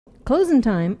Closing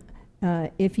time,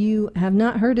 if you have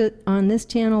not heard it on this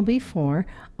channel before,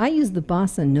 I use the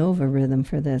Bossanova rhythm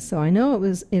for this. So I know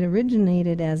it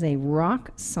originated as a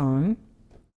rock song,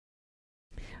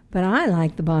 but I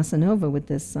like the Bossanova with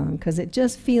this song because it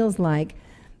just feels like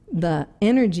the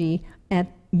energy at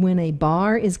when a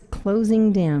bar is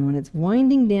closing down, when it's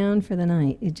winding down for the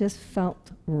night. It just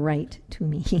felt right to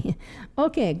me.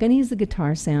 Okay, gonna use the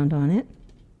guitar sound on it.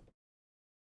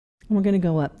 We're going to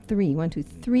go up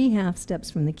 3 half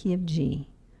steps from the key of G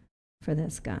for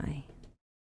this guy.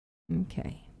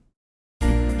 Okay.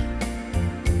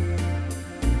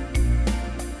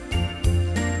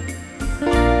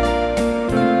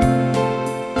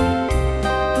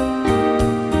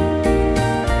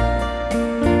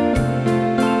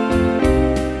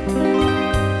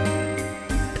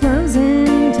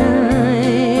 Closing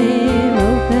time,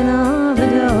 open all the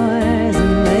doors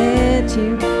and let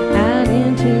you out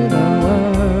into the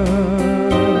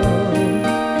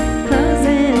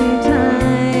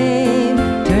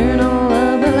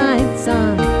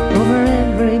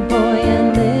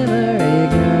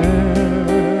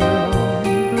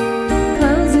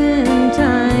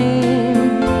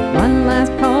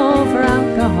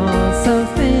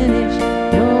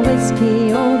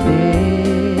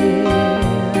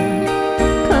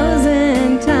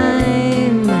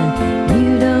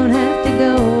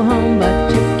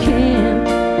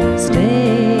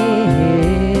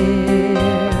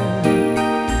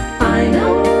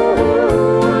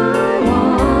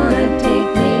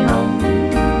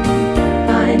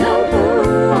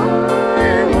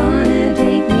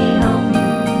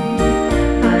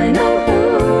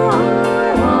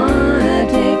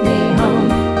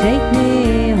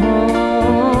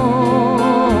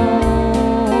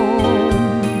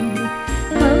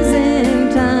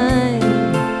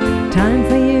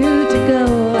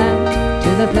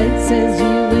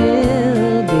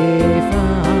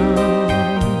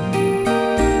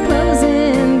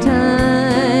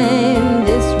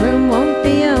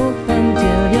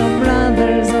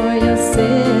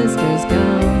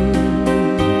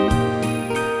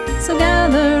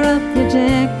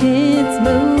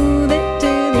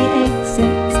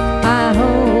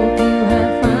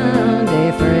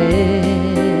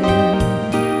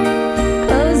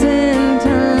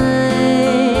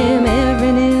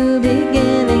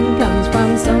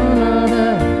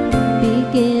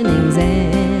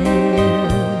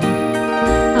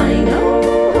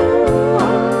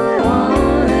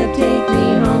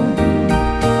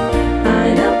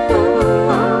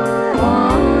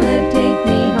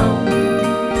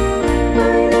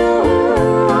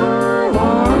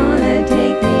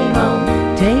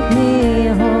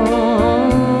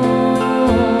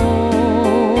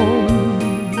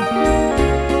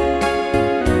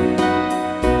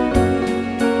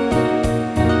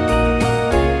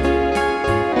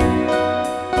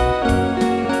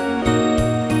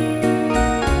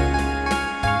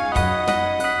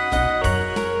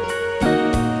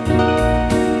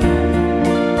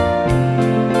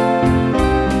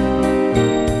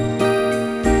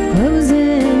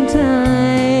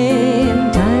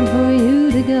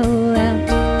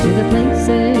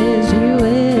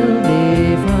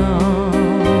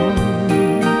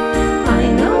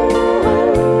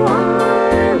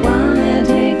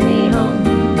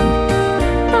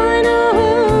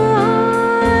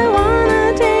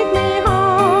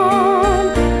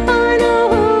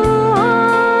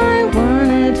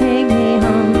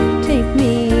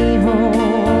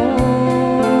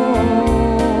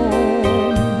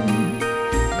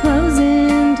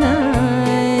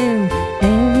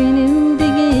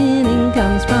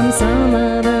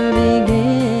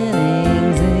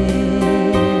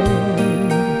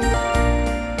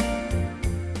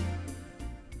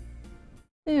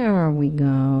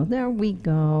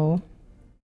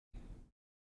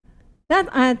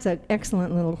That's an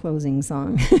excellent little closing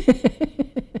song.